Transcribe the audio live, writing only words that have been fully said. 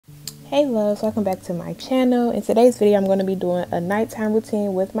Hey loves, welcome back to my channel. In today's video I'm going to be doing a nighttime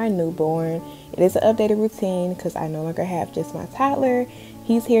routine with my newborn. It is an updated routine because I no longer have just my toddler.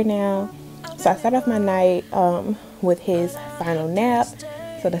 He's here now. So I start off my night with his final nap.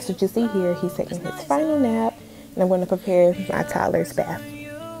 So that's what you see here. He's taking his final nap and I'm going to prepare my toddler's bath.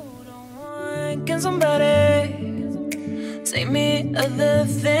 Can somebody say me other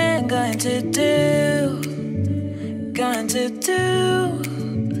thing going to do?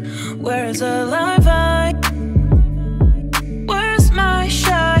 Where's the life I? Where's my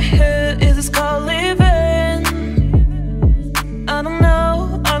childhood? Is this called living? I don't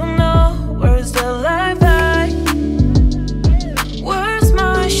know. Where's the life I? Where's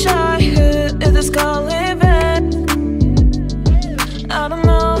my childhood? Is this called living? I don't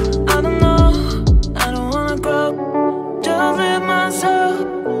know. I don't wanna grow. Just live myself.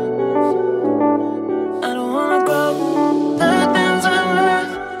 I don't wanna grow. The things I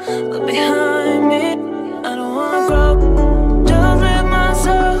left, look behind me. I don't wanna grow. Just live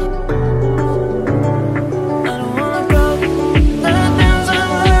myself. I don't wanna grow. The things I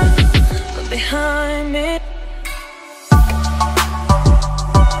left, look behind me.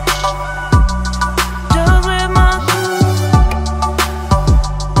 Just live myself.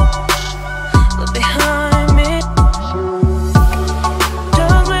 Look behind me.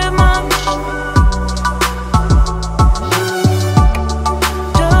 Just live myself.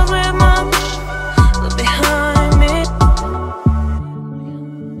 Look behind me.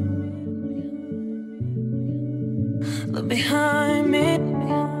 Look behind me.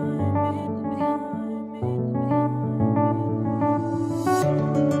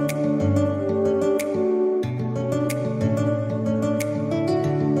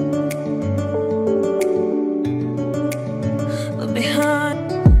 Look behind.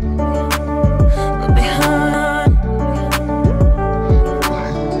 Look behind.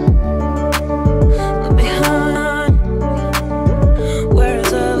 Look behind. Where's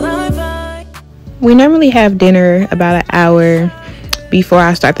the life I? We normally have dinner about an hour before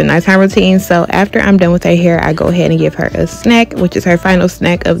I start the nighttime routine. So after I'm done with her hair, I go ahead and give her a snack, which is her final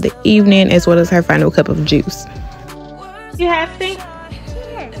snack of the evening, as well as her final cup of juice. You happy?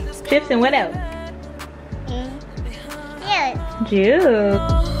 Yes. Chips and what else? Yes. Juice.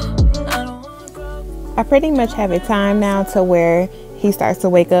 I pretty much have a time now to where he starts to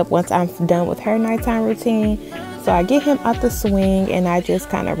wake up once I'm done with her nighttime routine. So I get him out the swing and I just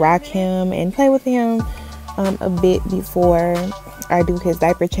kind of rock him and play with him a bit before I do his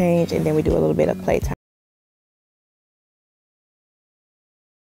diaper change, and then we do a little bit of playtime.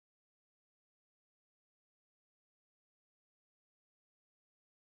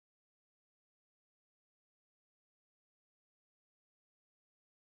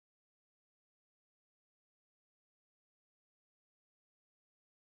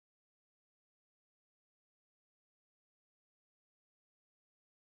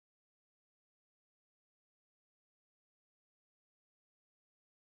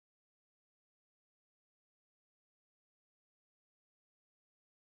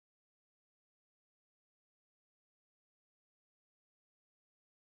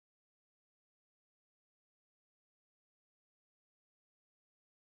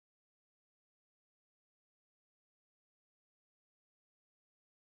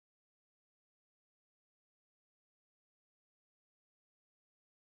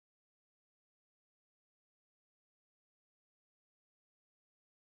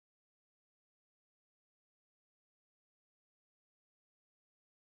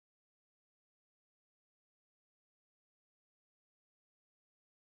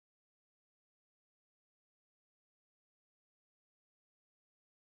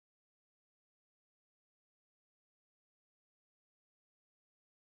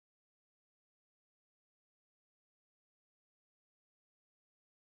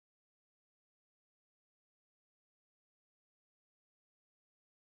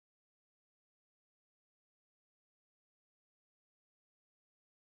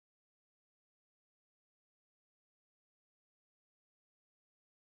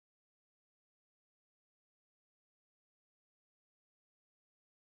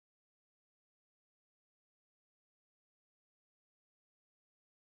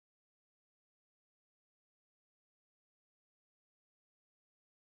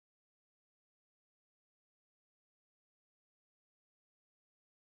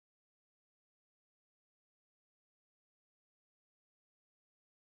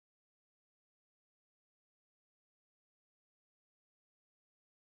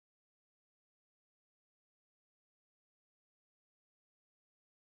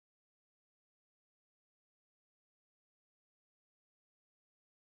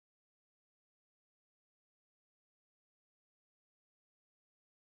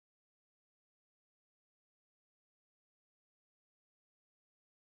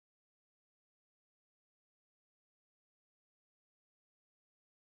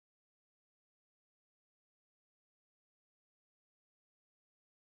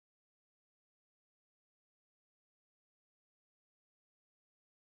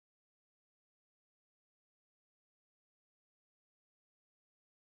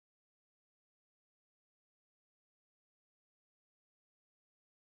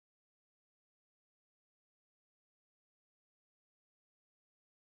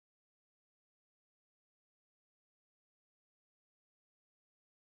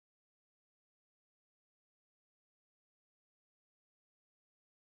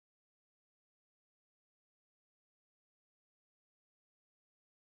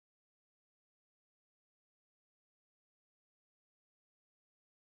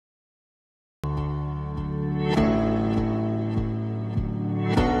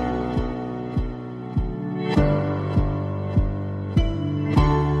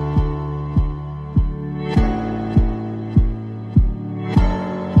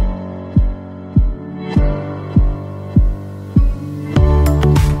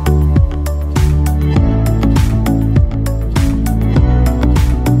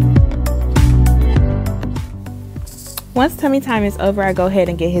 once tummy time is over, I go ahead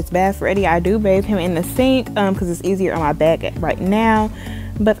and get his bath ready. I do bathe him in the sink because it's easier on my back right now.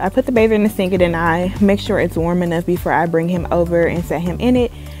 But I put the bather in the sink and then I make sure it's warm enough before I bring him over and set him in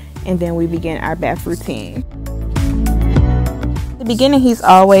it. And then we begin our bath routine. At the beginning, he's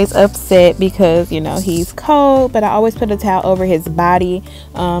always upset because, you know, he's cold, but I always put a towel over his body,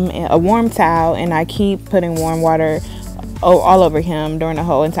 a warm towel, and I keep putting warm water all over him during the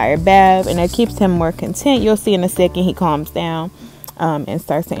whole entire bath, and it keeps him more content. You'll see in a second he calms down and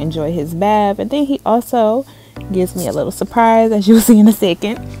starts to enjoy his bath. And then he also gives me a little surprise, as you'll see in a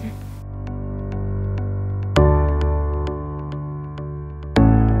second.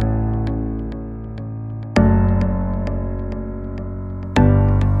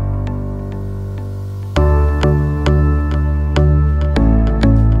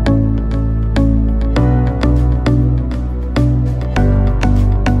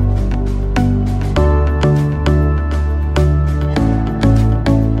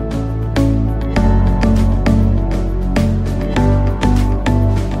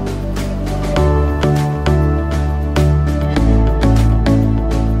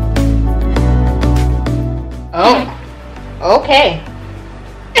 Okay.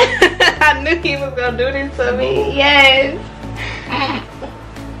 I knew he was gonna do this to me. Yes.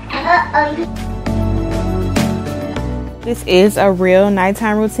 This is a real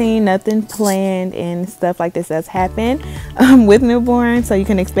nighttime routine. Nothing planned and stuff like this does happen with newborn, so you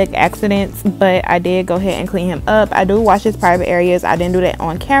can expect accidents. But I did go ahead and clean him up. I do wash his private areas. I didn't do that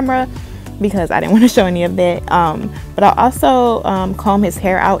on camera because I didn't want to show any of that. But I also comb his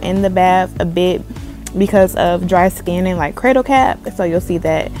hair out in the bath a bit because of dry skin and like cradle cap, so you'll see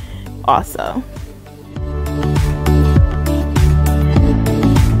that also.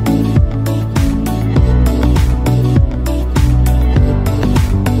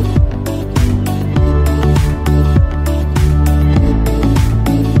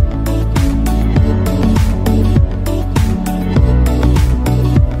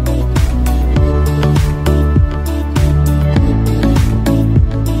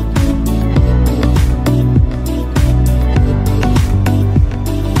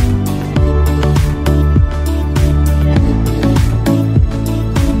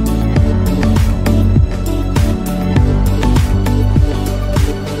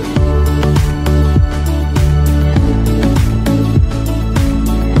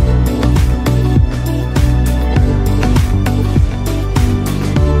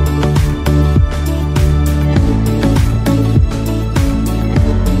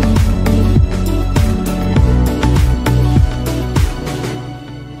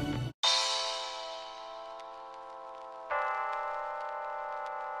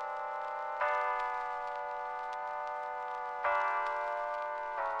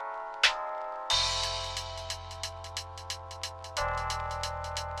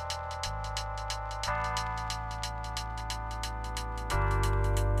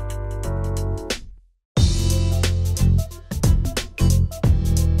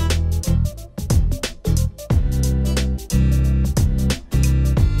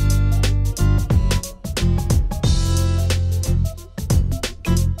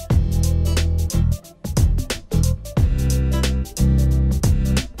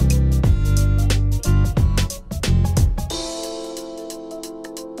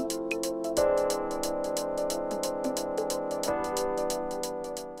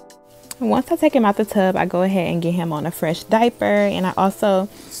 Once I take him out the tub, I go ahead and get him on a fresh diaper, and I also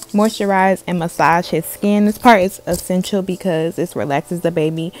moisturize and massage his skin. This part is essential because this relaxes the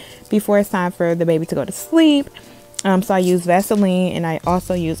baby before it's time for the baby to go to sleep. So I use Vaseline, and I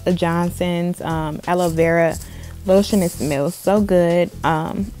also use a Johnson's aloe vera lotion. It smells so good,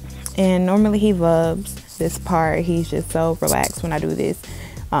 and normally he loves this part. He's just so relaxed when I do this,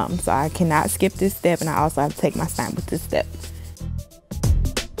 so I cannot skip this step, and I also have to take my time with this step.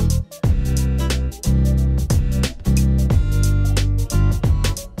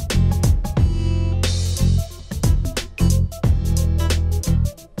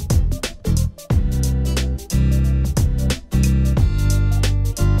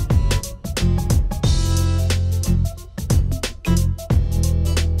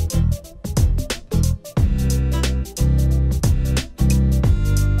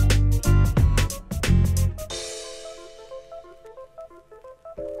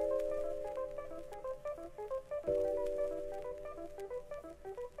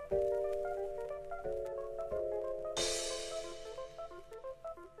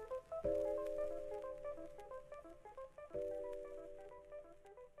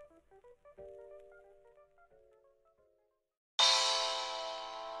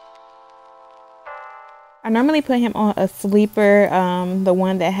 I normally put him on a sleeper, the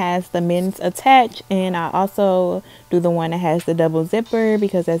one that has the mittens attached, and I also do the one that has the double zipper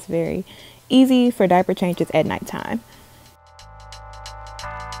because that's very easy for diaper changes at nighttime.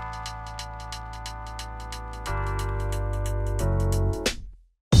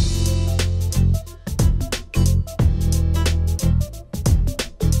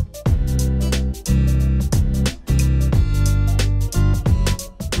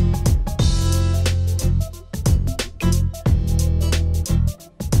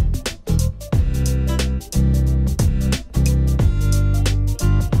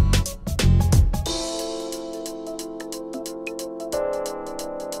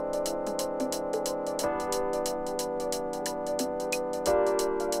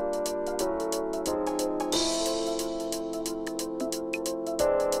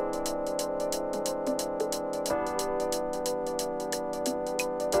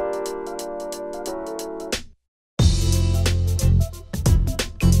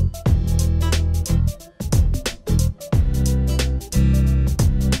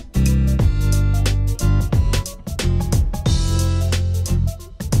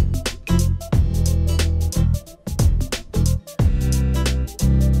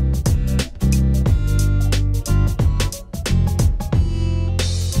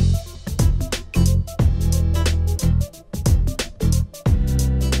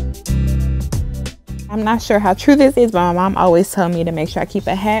 I'm not sure how true this is, but my mom always told me to make sure I keep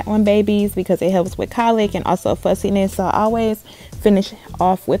a hat on babies because it helps with colic and also fussiness. So I always finish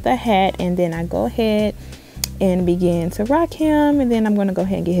off with a hat, and then I go ahead and begin to rock him, and then I'm going to go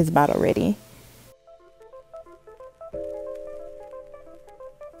ahead and get his bottle ready.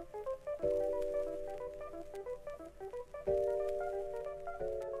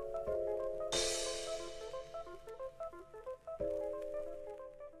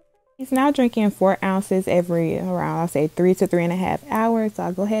 He's now drinking 4 ounces every around, I'll say 3 to 3.5 hours. So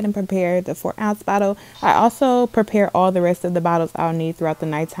I'll go ahead and prepare the 4-ounce bottle. I also prepare all the rest of the bottles I'll need throughout the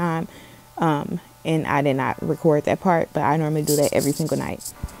nighttime. And I did not record that part, but I normally do that every single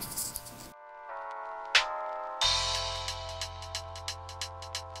night.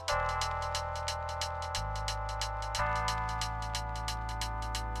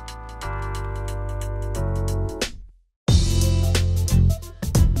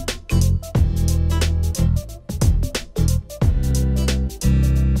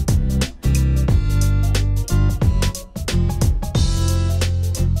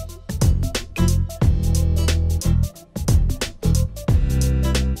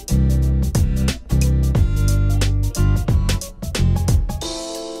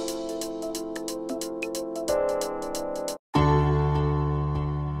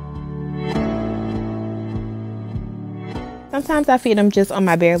 Sometimes I feed him just on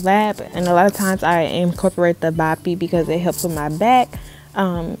my bare lap, and a lot of times I incorporate the boppy because it helps with my back.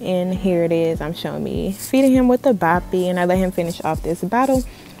 And here it is, I'm showing me feeding him with the boppy, and I let him finish off this bottle,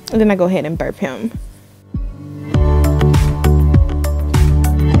 and then I go ahead and burp him.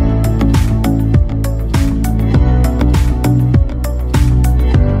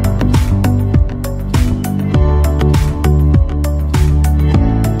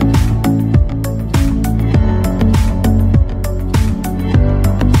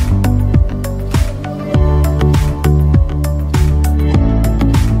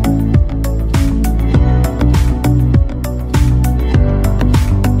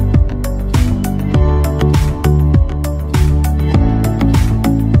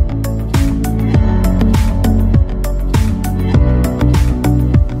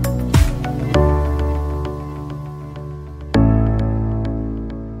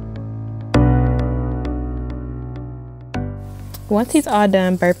 Once he's all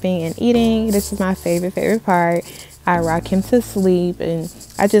done burping and eating, this is my favorite part. I rock him to sleep, and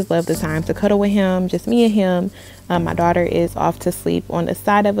I just love the time to cuddle with him, just me and him. My daughter is off to sleep on the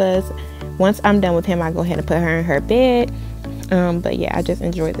side of us. Once I'm done with him, I go ahead and put her in her bed. But yeah, I just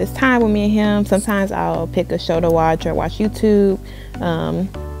enjoy this time with me and him. Sometimes I'll pick a show to watch or watch YouTube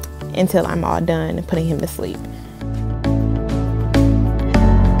until I'm all done putting him to sleep.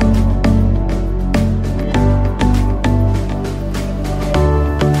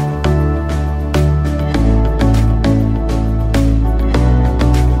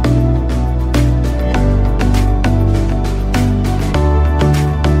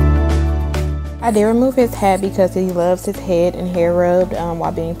 I did remove his hat because he loves his head and hair rubbed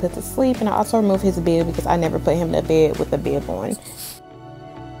while being put to sleep, and I also removed his bib because I never put him to bed with a bib on.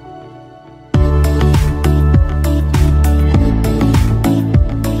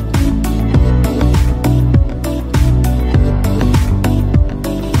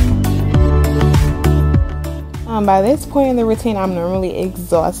 By this point in the routine, I'm normally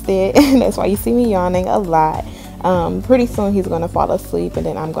exhausted. That's why you see me yawning a lot. Pretty soon he's gonna fall asleep, and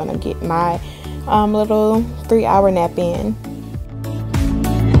then I'm gonna get my little 3-hour nap in.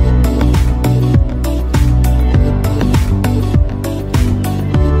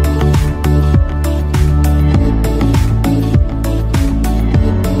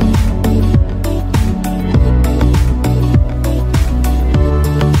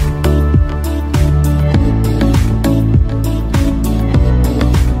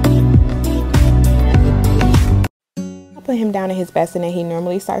 Put him down in his bassinet. He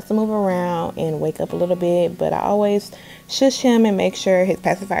normally starts to move around and wake up a little bit, but I always shush him and make sure his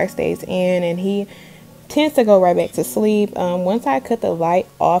pacifier stays in, and he tends to go right back to sleep. Once I cut the light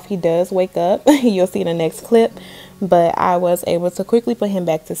off, he does wake up. You'll see in the next clip, but I was able to quickly put him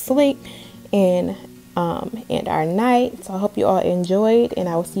back to sleep and end our night. So I hope you all enjoyed, and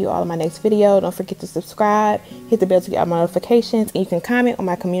I will see you all in my next video. Don't forget to subscribe, hit the bell to get all my notifications, and you can comment on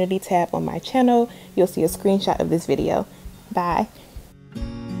my community tab on my channel. You'll see a screenshot of this video. Bye.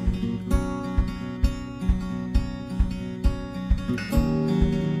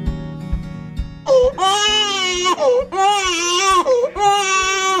 Oh,